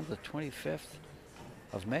somewhere around the 25th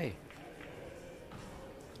of May.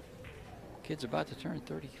 Kid's about to turn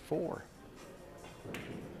 34.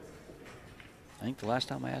 I think the last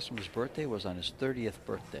time I asked him his birthday was on his 30th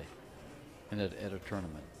birthday at a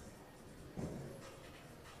tournament.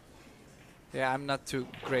 Yeah, I'm not too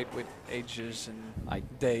great with ages and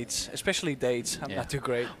dates, especially dates. I'm not too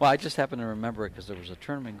great. Well, I just happened to remember it because there was a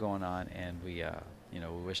tournament going on, and we you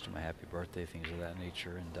know, we wished him a happy birthday, things of that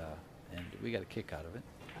nature, and we got a kick out of it.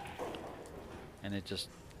 And I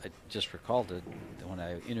just recalled it when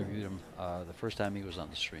I interviewed him the first time he was on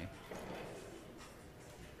the stream,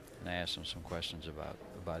 and I asked him some questions about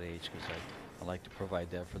age, because I like to provide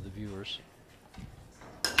that for the viewers.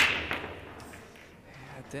 Yeah,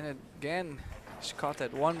 then again, he's caught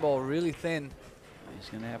that one ball really thin. He's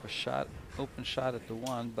going to have a open shot at the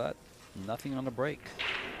 1, but nothing on the break.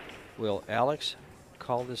 Will Alex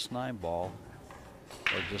call this 9 ball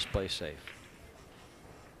or just play safe?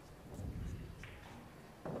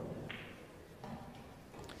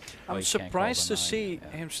 I'm surprised to see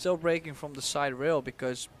him still breaking from the side rail,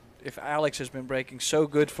 because if Alex has been breaking so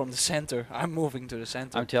good from the center, I'm moving to the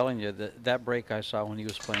center. I'm telling you, that break I saw when he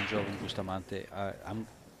was playing Jovan Bustamante,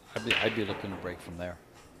 I'd be looking to break from there.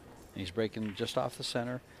 And he's breaking just off the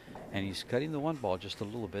center, and he's cutting the 1 ball just a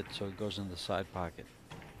little bit so it goes in the side pocket.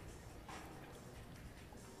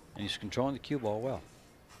 And he's controlling the cue ball well,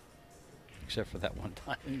 except for that one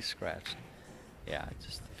time he scratched. Yeah, I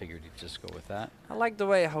just figured he'd just go with that. I like the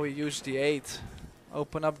way how he used the 8.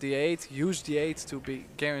 Open up the 8, use the 8 to be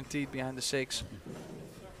guaranteed behind the 6.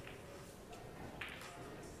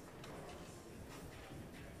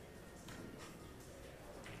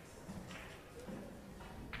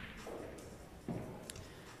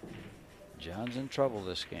 John's in trouble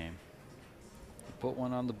this game. He put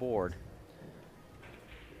 1 on the board.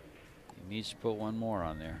 He needs to put 1 more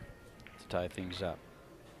on there to tie things up.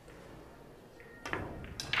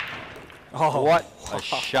 Oh, what a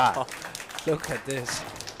shot. Look at this.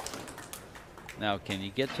 Now, can he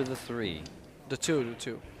get to the 3? The 2.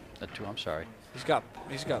 The 2, I'm sorry. He's got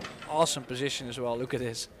awesome position as well. Look at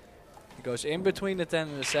this. He goes in between the 10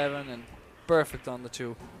 and the 7 and perfect on the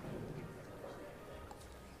 2.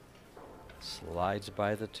 Slides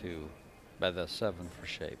by the 2, by the 7 for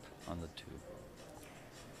shape on the 2.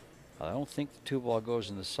 I don't think the 2 ball goes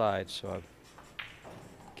in the side, so I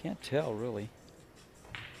can't tell really.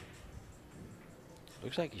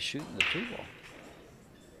 Looks like he's shooting the 2 ball.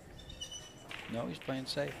 No, he's playing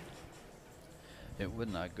safe. It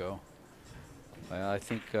would not go. Well, I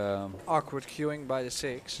think awkward cueing by the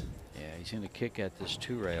 6. Yeah, he's going to kick at this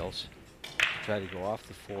 2 rails, try to go off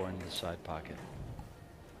the 4 into the side pocket.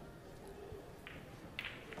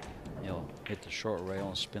 He'll hit the short rail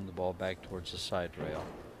and spin the ball back towards the side rail.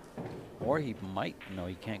 Or he might, no,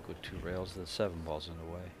 he can't go 2 rails. The 7 ball's in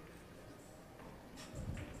the way.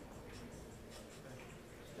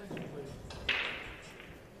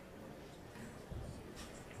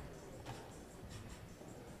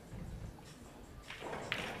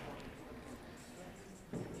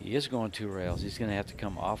 He is going 2 rails. He's going to have to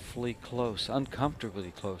come awfully close,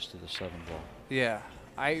 uncomfortably close to the 7 ball. Yeah,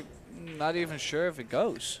 I'm not even sure if it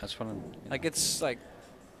goes. That's what I'm. Like it's like.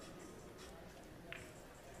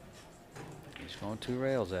 He's going 2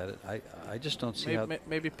 rails at it. I just don't see how.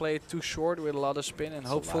 Maybe play it too short with a lot of spin, and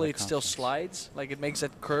hopefully it still slides. Like it makes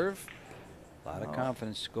that curve. A lot of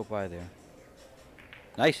confidence to go by there.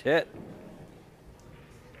 Nice hit.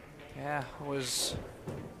 Yeah, it was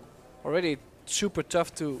already super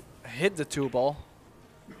tough to hit the 2 ball.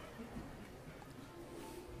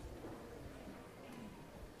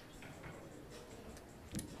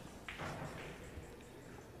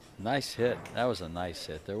 Nice hit. That was a nice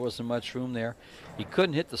hit. There wasn't much room there. He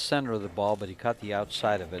couldn't hit the center of the ball, but he caught the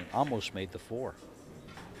outside of it and almost made the 4.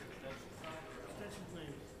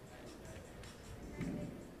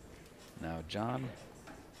 Now John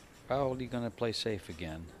probably going to play safe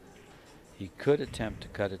again. He could attempt to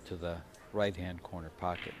cut it to the right-hand corner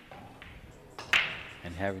pocket.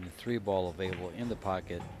 And having the 3 ball available in the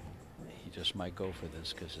pocket, he just might go for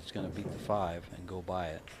this because it's going to beat the 5 and go by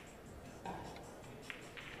it.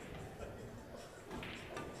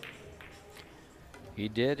 He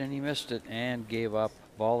did, and he missed it and gave up,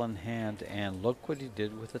 ball in hand, and look what he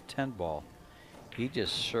did with a 10 ball. He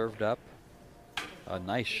just served up a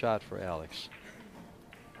nice shot for Alex.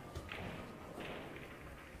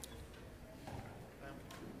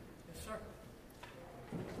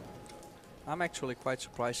 I'm actually quite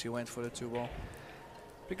surprised he went for the 2 ball.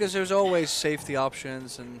 Because there's always safety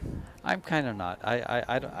options, and I'm kind of not.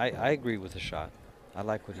 I agree with the shot. I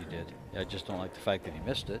like what he did. I just don't like the fact that he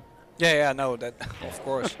missed it. yeah, no, that of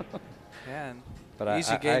course. Yeah, and but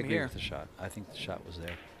easy I game agree here. with the shot. I think the shot was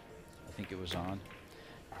there. I think it was on.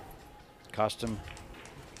 Cost him.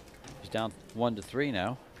 He's down 1-3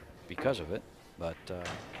 now because of it. But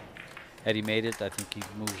had he made it, I think he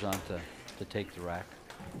moves on to take the rack.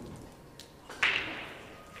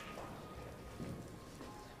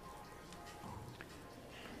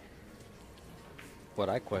 What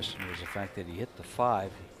I questioned was the fact that he hit the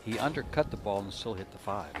 5. He undercut the ball and still hit the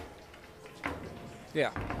 5.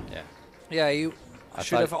 Yeah. Yeah. Yeah, you I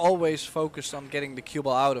should have always focused on getting the cue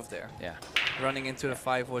ball out of there. Yeah. Running into the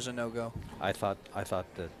 5 was a no-go. I thought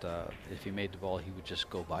that if he made the ball, he would just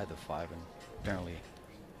go by the 5, and apparently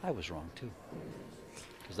I was wrong too.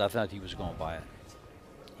 Because I thought he was going by it.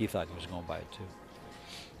 He thought he was going by it too.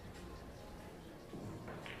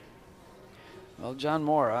 Well, John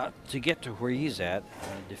Morra, to get to where he's at,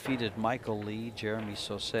 defeated Michael Lee, Jeremy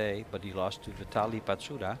Sosé, but he lost to Vitaly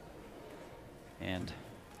Patsuda, and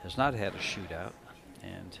has not had a shootout.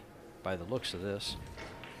 And by the looks of this,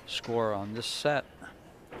 score on this set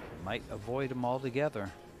might avoid him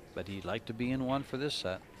altogether, but he'd like to be in one for this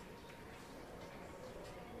set.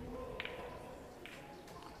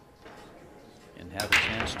 And have a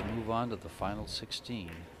chance to move on to the final 16.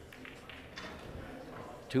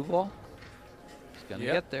 2 ball? Gonna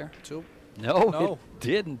get there. 2. No, it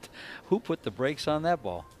didn't. Who put the brakes on that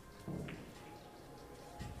ball?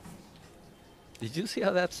 Did you see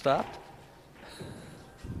how that stopped?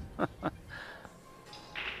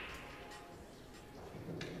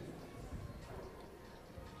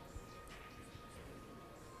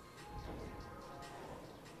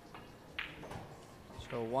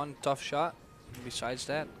 So 1 tough shot. Besides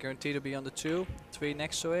that, guaranteed to be on the 2. 3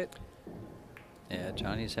 next to it. Yeah,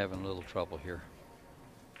 Johnny's having a little trouble here.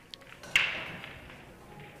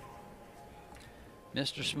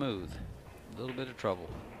 Mr. Smooth, a little bit of trouble.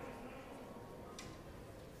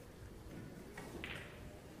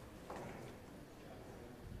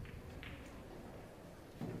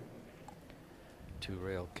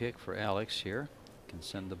 Two-rail kick for Alex here. Can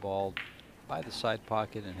send the ball by the side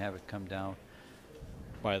pocket and have it come down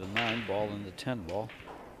by the 9 ball and the 10 ball.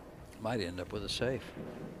 Might end up with a safe.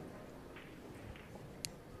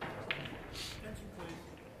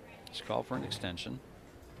 Let's call for an extension.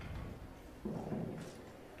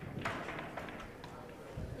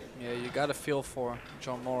 Yeah, you got a feel for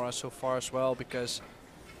John Morra so far as well, because,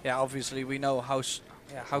 yeah, obviously we know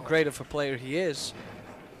how great of a player he is,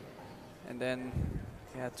 and then,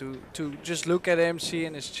 yeah, to just look at him, see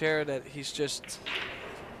in his chair that he's just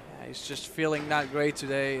feeling not great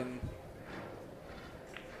today, and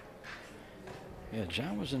yeah,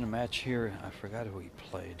 John was in a match here. I forgot who he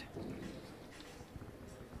played.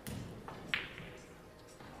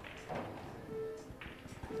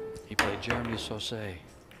 He played Jeremy Sosé,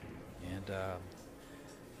 and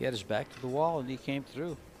he had his back to the wall, and he came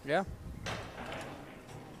through. yeah.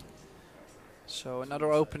 So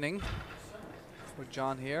another opening for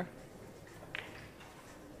John here.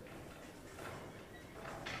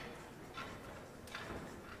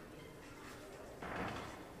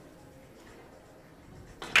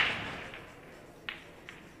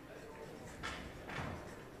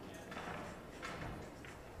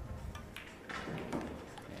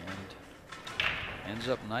 heads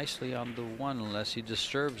up nicely on the 1 unless he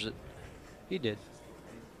disturbs it. He did.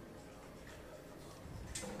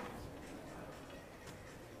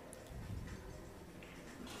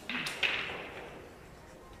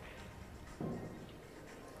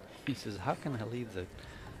 He says, how can I leave the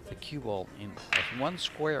cue ball in 1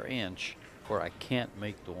 square inch where I can't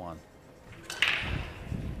make the 1?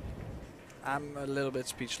 I'm a little bit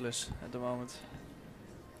speechless at the moment.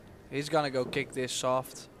 He's gonna go kick this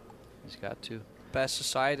soft. He's got to. Pass the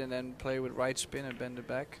side and then play with right spin and bend it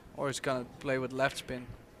back. Or he's gonna play with left spin.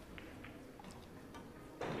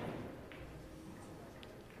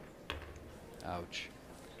 Ouch.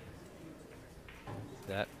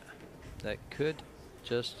 That could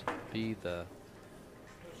just be the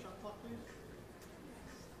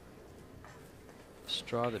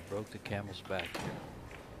straw that broke the camel's back here.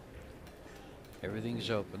 Everything's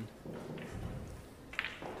open.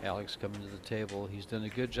 Alex coming to the table. He's done a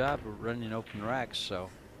good job of running open racks, so.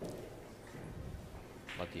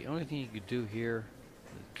 But the only thing he could do here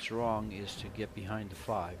that's wrong is to get behind the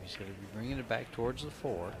 5. He's going to be bringing it back towards the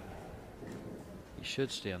 4. He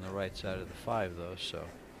should stay on the right side of the 5, though, so.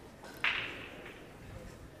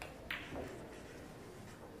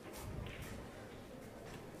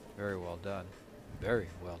 Very well done. Very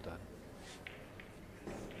well done.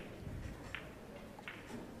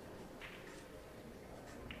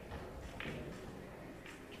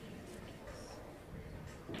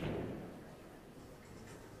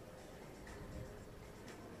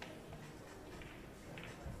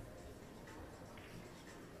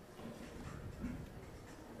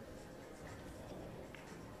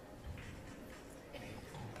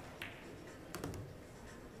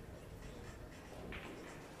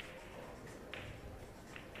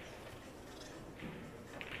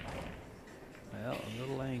 Well, a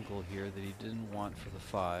little angle here that he didn't want for the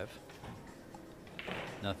 5.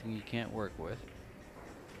 Nothing you can't work with.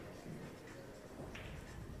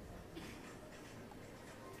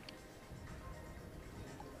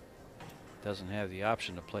 Doesn't have the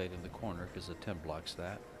option to play it in the corner because the 10 blocks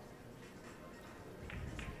that.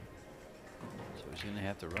 So he's going to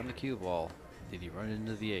have to run the cue ball. Did he run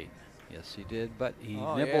into the 8? Yes, he did, but he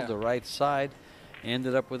nibbled the right side,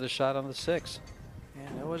 ended up with a shot on the 6. Yeah,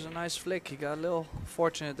 that was a nice flick. He got a little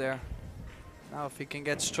fortunate there. Now if he can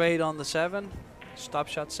get straight on the 7, stop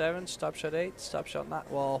shot 7, stop shot 8, stop shot 9.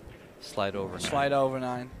 Well, slide over 9. Slide over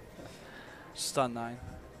 9. Stun 9.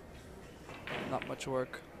 Not much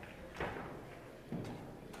work.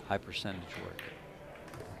 High percentage work.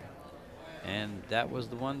 And that was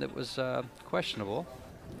the one that was questionable.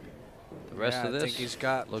 The rest of this I think he's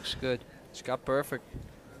got looks good. He's got perfect.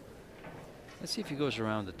 Let's see if he goes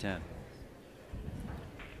around the 10.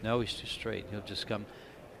 No, he's too straight. He'll just come.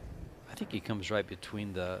 I think he comes right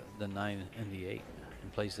between the 9 and the 8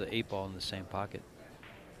 and plays the 8 ball in the same pocket.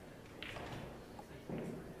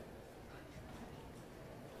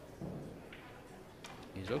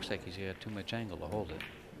 He looks like he's got too much angle to hold it.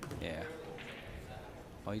 Yeah.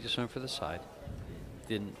 Oh, he just went for the side.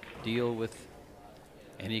 Didn't deal with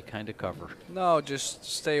any kind of cover. No, just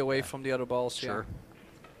stay away from the other balls. Sure.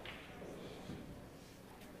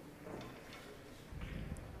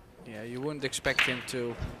 Yeah, you wouldn't expect him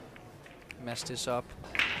to mess this up.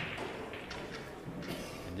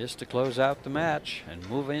 And just to close out the match and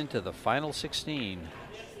move into the final 16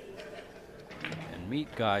 and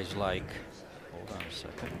meet guys like, hold on a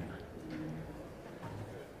second.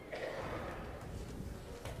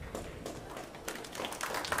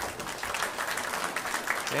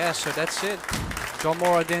 Yeah, so that's it. John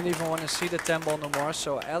Morra didn't even want to see the 10 ball no more,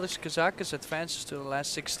 so Alex Kazakis advances to the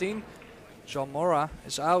last 16. John Morra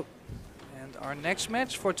is out. And our next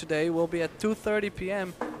match for today will be at 2:30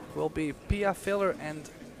 p.m. will be Pia Filler and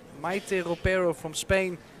Maite Ropero from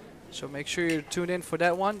Spain. So make sure you tune in for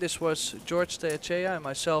that one. This was George Teachea and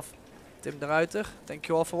myself, Tim de Ruiter. Thank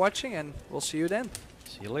you all for watching, and we'll see you then.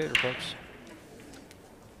 See you later, folks.